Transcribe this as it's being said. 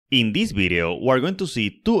In this video, we're going to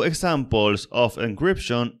see two examples of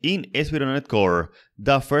encryption in ASP.NET Core.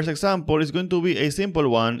 The first example is going to be a simple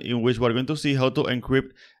one in which we're going to see how to encrypt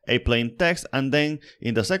a plain text, and then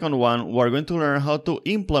in the second one, we're going to learn how to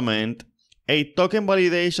implement a token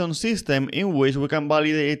validation system in which we can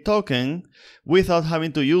validate a token without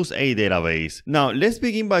having to use a database. Now, let's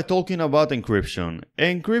begin by talking about encryption.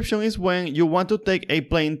 Encryption is when you want to take a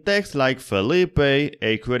plain text like Felipe,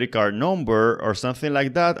 a credit card number, or something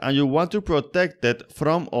like that, and you want to protect it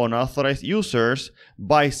from unauthorized users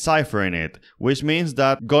by ciphering it, which means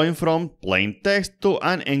that going from plain text to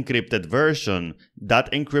an encrypted version.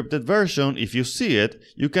 That encrypted version, if you see it,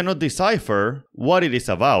 you cannot decipher what it is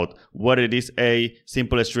about, whether it is a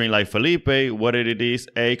simple string like Felipe, whether it is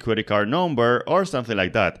a credit card number, or something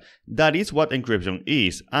like that. That is what encryption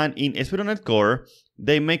is, and in ASP.NET Core,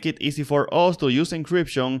 they make it easy for us to use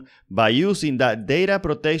encryption by using that data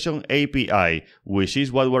protection API, which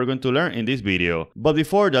is what we're going to learn in this video. But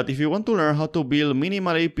before that, if you want to learn how to build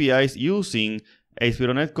minimal APIs using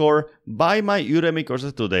ASP.NET Core, buy my Udemy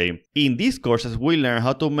courses today. In these courses, we learn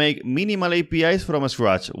how to make minimal APIs from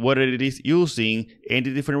scratch, whether it is using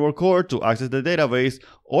Entity Framework Core to access the database,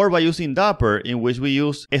 or by using Dapper, in which we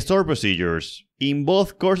use store procedures. In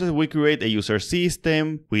both courses, we create a user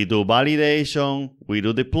system, we do validation, we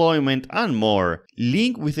do deployment, and more.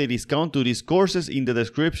 Link with a discount to these courses in the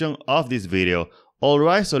description of this video.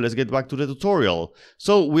 Alright, so let's get back to the tutorial.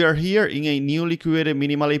 So we are here in a newly created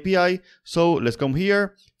minimal API. So let's come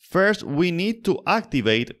here. First, we need to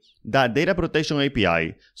activate that data protection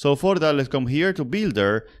API. So for that, let's come here to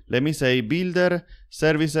Builder. Let me say Builder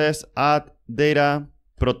Services at Data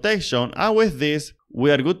Protection. And with this,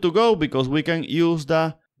 we are good to go because we can use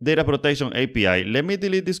the data protection API. Let me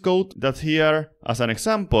delete this code that's here as an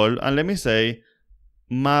example. And let me say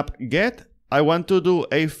map get. I want to do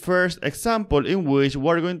a first example in which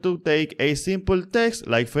we're going to take a simple text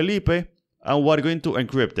like Felipe and we're going to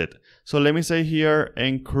encrypt it. So let me say here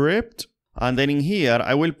encrypt, and then in here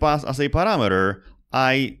I will pass as a parameter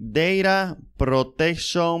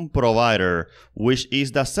IDataProtector, which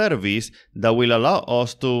is the service that will allow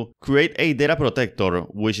us to create a data protector,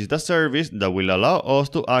 which is the service that will allow us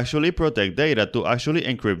to actually protect data, to actually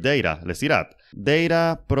encrypt data. Let's see that.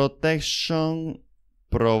 Data protection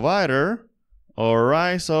provider.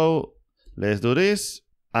 Alright, so let's do this,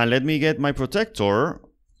 and let me get my protector.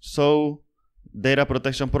 So data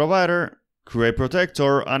protection provider, create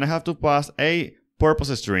protector, and I have to pass a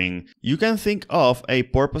purpose string. You can think of a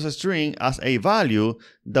purpose string as a value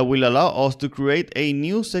that will allow us to create a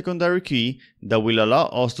new secondary key that will allow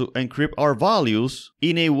us to encrypt our values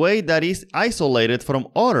in a way that is isolated from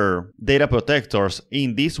other data protectors.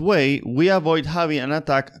 In this way, we avoid having an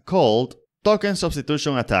attack called token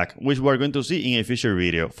substitution attack, which we're going to see in a future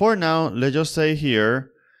video. For now, let's just say here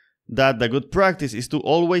that the good practice is to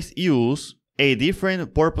always use a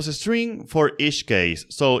different purpose string for each case.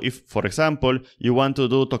 So if, for example, you want to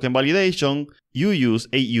do token validation, you use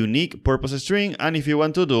a unique purpose string, and if you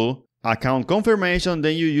want to do account confirmation,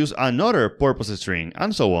 then you use another purpose string,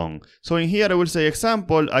 and so on. So in here I will say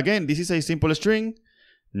example. Again, this is a simple string,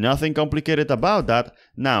 nothing complicated about that.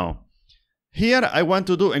 Now, here I want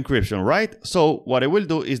to do encryption, right? So what I will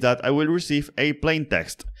do is that I will receive a plain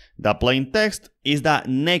text. The plain text is the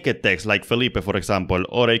naked text, like Felipe, for example,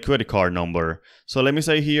 or a credit card number. So let me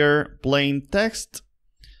say here plain text,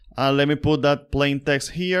 and let me put that plain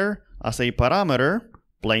text here as a parameter,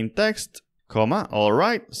 plain text, comma. All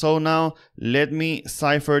right. So now let me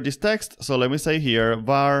cipher this text. So let me say here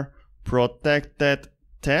var protected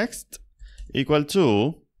text equal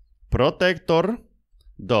to protector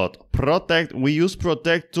dot protect. We use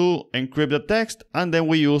protect to encrypt the text, and then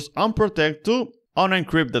we use unprotect to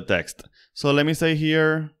unencrypt the text. So let me say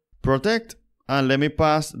here protect, and let me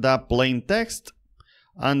pass the plain text,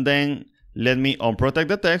 and then let me unprotect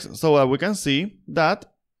the text so that we can see that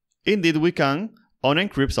indeed we can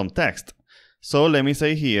unencrypt some text. So let me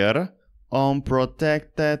say here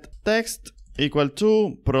unprotected text equal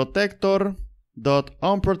to protector dot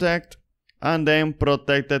unprotect, and then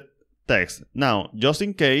protected text. Now, just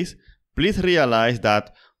in case, please realize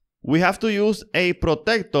that we have to use a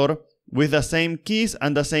protector with the same keys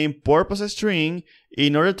and the same purpose string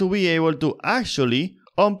in order to be able to actually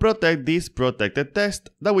unprotect this protected text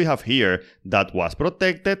that we have here, that was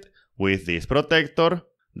protected with this protector,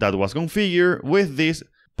 that was configured with this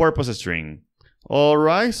purpose string.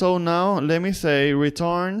 Alright, so now let me say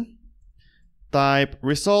return type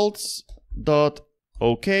results dot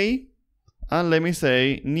OK, and let me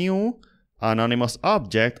say new anonymous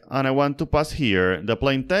object, and I want to pass here the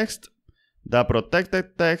plain text, the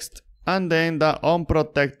protected text, and then the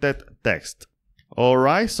unprotected text.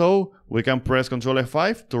 Alright, so we can press Ctrl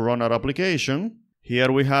F5 to run our application.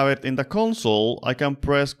 Here we have it in the console. I can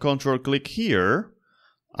press Ctrl click here,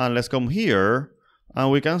 and let's come here,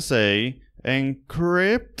 and we can say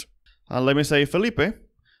encrypt, and let me say Felipe.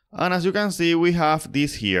 And as you can see, we have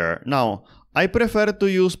this here. Now, I prefer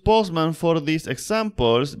to use Postman for these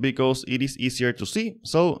examples because it is easier to see.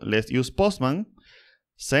 So let's use Postman,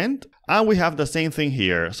 send, and we have the same thing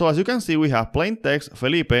here. So as you can see, we have plaintext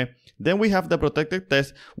Felipe. Then we have the protected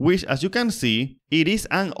text, which, as you can see, it is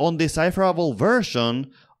an undecipherable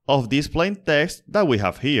version of this plaintext that we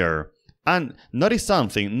have here. And notice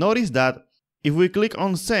something. Notice that if we click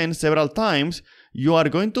on send several times, you are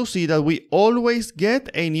going to see that we always get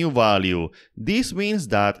a new value. This means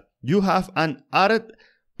that you have an added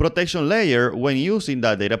protection layer when using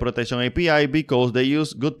the data protection API, because they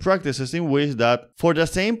use good practices in which that for the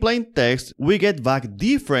same plain text we get back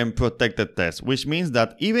different protected text, which means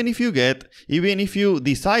that even if you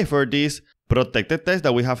decipher this protected text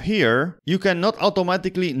that we have here, you cannot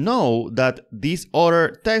automatically know that this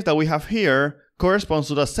other text that we have here corresponds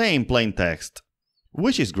to the same plain text,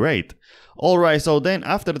 which is great. Alright, so then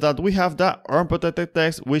after that we have the unprotected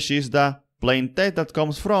text, which is the plain text that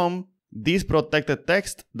comes from this protected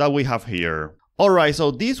text that we have here. Alright,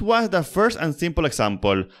 so this was the first and simple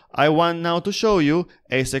example. I want now to show you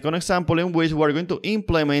a second example in which we're going to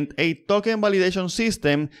implement a token validation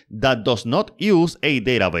system that does not use a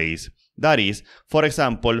database. That is, for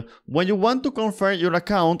example, when you want to confirm your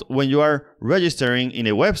account when you are registering in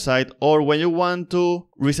a website, or when you want to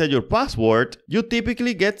reset your password, you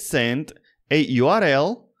typically get sent a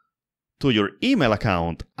URL to your email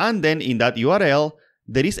account, and then in that URL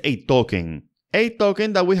there is a token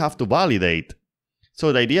that we have to validate.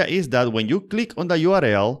 So the idea is that when you click on the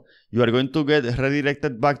URL, you are going to get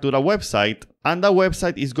redirected back to the website, and the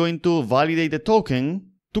website is going to validate the token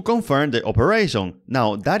to confirm the operation.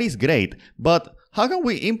 Now that is great, but how can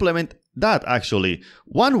we implement that actually?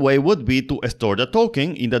 One way would be to store the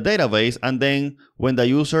token in the database, and then when the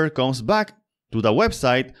user comes back to the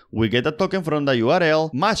website, we get the token from the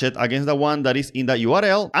URL, match it against the one that is in the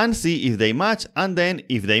URL, and see if they match. And then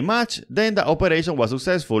if they match, then the operation was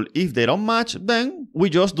successful. If they don't match, then we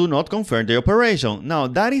just do not confirm the operation. Now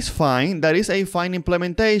that is fine, that is a fine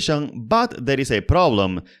implementation, but there is a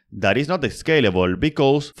problem. That is not scalable,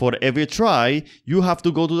 because for every try, you have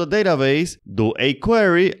to go to the database, do a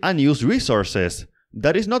query, and use resources.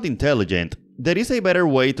 That is not intelligent. There is a better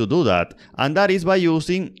way to do that, and that is by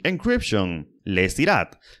using encryption. Let's see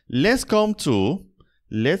that. Let's come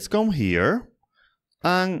here,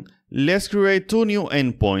 and let's create two new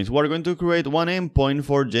endpoints. We're going to create one endpoint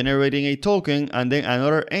for generating a token, and then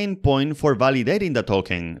another endpoint for validating the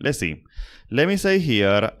token. Let's see. Let me say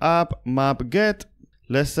here app map get,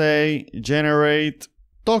 let's say generate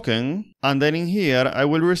token, and then in here I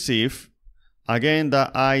will receive again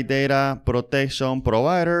the IDataProtector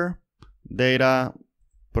provider, data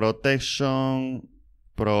protection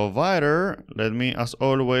provider. Let me, as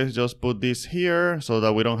always, just put this here so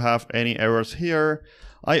that we don't have any errors here.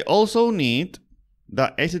 I also need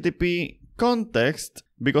the HTTP context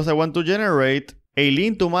because I want to generate a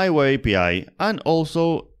link to my web API and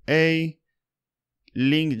also a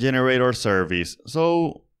link generator service.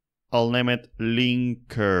 So I'll name it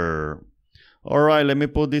linker. Alright, let me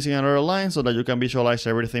put this in another line so that you can visualize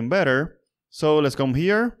everything better. So let's come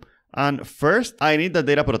here, and first I need the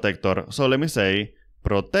data protector. So let me say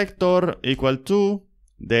protector equal to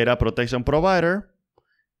data protection provider,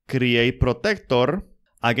 create protector.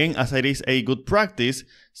 Again, as it is a good practice,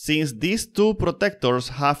 since these two protectors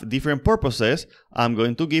have different purposes, I'm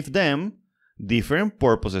going to give them different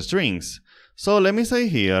purpose strings. So let me say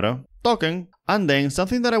here token, and then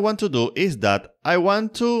something that I want to do is that I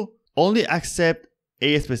want to only accept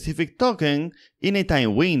a specific token in a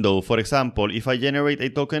time window. For example, if I generate a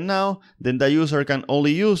token now, then the user can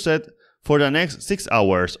only use it for the next 6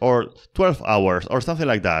 hours or 12 hours or something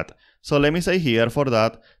like that. So let me say here for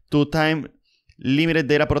that to time limited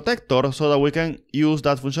data protector, so that we can use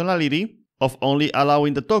that functionality of only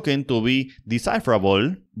allowing the token to be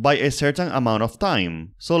decipherable by a certain amount of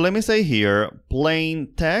time. So let me say here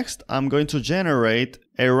plain text. I'm going to generate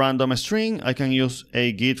a random string. I can use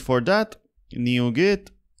a git for that. New git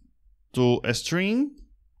to a string.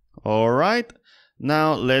 Alright.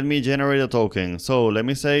 Now let me generate a token. So let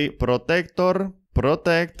me say protector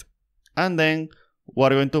protect, and then we're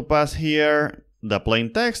going to pass here the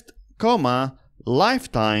plain text, comma,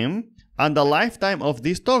 lifetime, and the lifetime of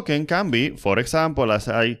this token can be, for example, as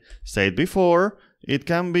I said before, it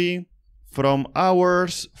can be from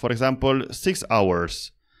hours, for example, 6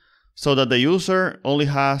 hours, so that the user only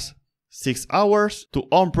has 6 hours to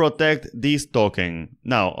unprotect this token.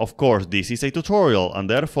 Now, of course, this is a tutorial and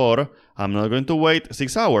therefore I'm not going to wait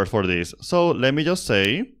 6 hours for this. So let me just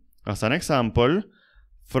say, as an example,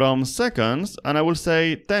 from seconds, and I will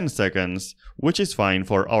say 10 seconds, which is fine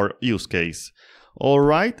for our use case.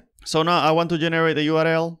 Alright, so now I want to generate a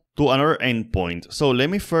URL to another endpoint. So let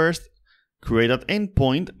me first create that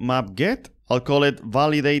endpoint, map get. I'll call it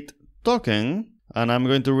validate token, and I'm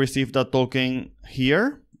going to receive that token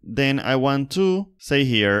here. Then I want to say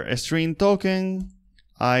here a string token,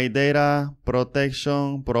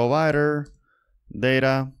 IDataProtector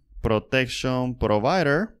data protection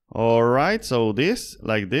provider. Alright, so this,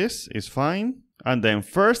 like this, is fine. And then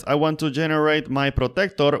first I want to generate my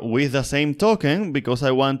protector with the same token because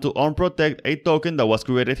I want to unprotect a token that was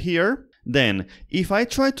created here. Then if I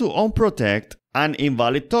try to unprotect an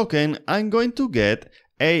invalid token, I'm going to get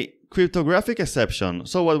a cryptographic exception.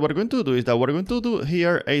 So what we're going to do is that we're going to do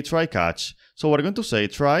here a try catch. So we're going to say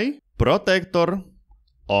try protector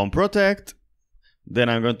unprotect. Then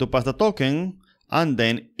I'm going to pass the token. And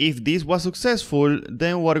then if this was successful,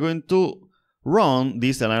 then we're going to run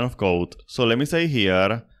this line of code. So let me say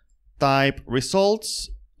here type results,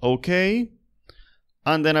 okay.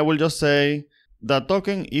 And then I will just say the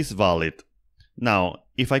token is valid. Now,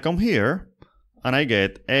 if I come here and I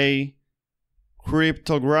get a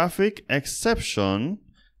cryptographic exception,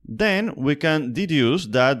 then we can deduce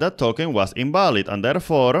that the token was invalid and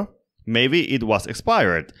therefore maybe it was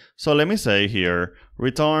expired. So let me say here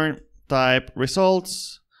return type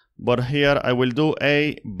results, but here I will do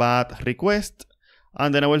a bad request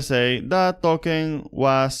and then I will say that token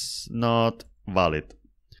was not valid.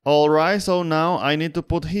 Alright, so now I need to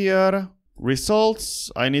put here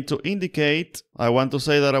results. I need to indicate, I want to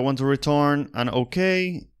say that I want to return an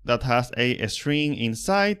OK that has a string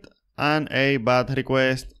inside and a bad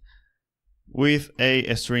request with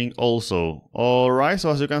a string also. Alright, so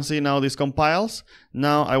as you can see now this compiles.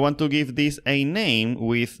 Now I want to give this a name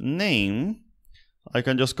with name. I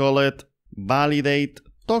can just call it validate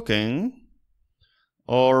token.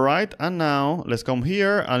 Alright, and now let's come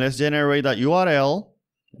here and let's generate that URL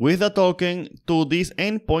with the token to this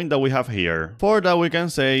endpoint that we have here. For that we can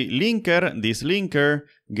say linker, this linker,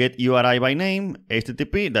 get URI by name,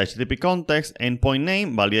 HTTP, the HTTP context, endpoint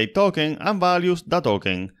name, validate token, and values the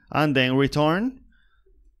token. And then return,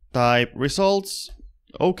 type results,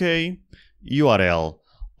 okay, URL.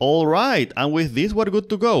 Alright, and with this we're good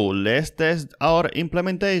to go. Let's test our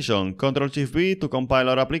implementation. Ctrl+Shift+V to compile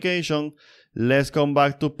our application. Let's come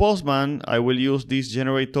back to Postman. I will use this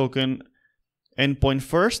generate token endpoint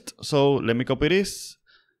first. So let me copy this.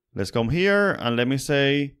 Let's come here and let me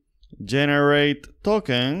say generate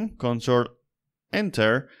token, Ctrl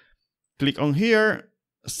enter, click on here,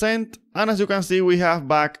 send, and as you can see we have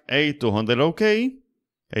back a 200 OK.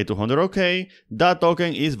 A 200 OK, that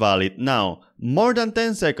token is valid. Now, more than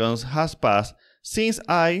 10 seconds has passed since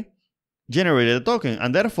I generated the token,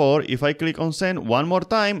 and therefore if I click on send one more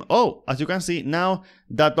time, oh, as you can see now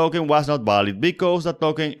that token was not valid because the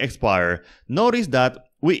token expired. Notice that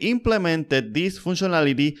we implemented this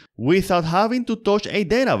functionality without having to touch a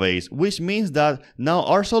database, which means that now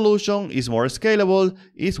our solution is more scalable,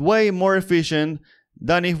 is way more efficient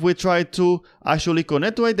than if we try to actually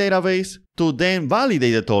connect to a database to then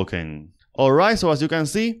validate the token. Alright, so as you can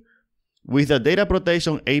see, with the data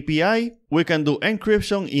protection API, we can do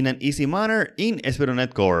encryption in an easy manner in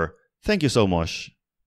ASP.NET Core. Thank you so much.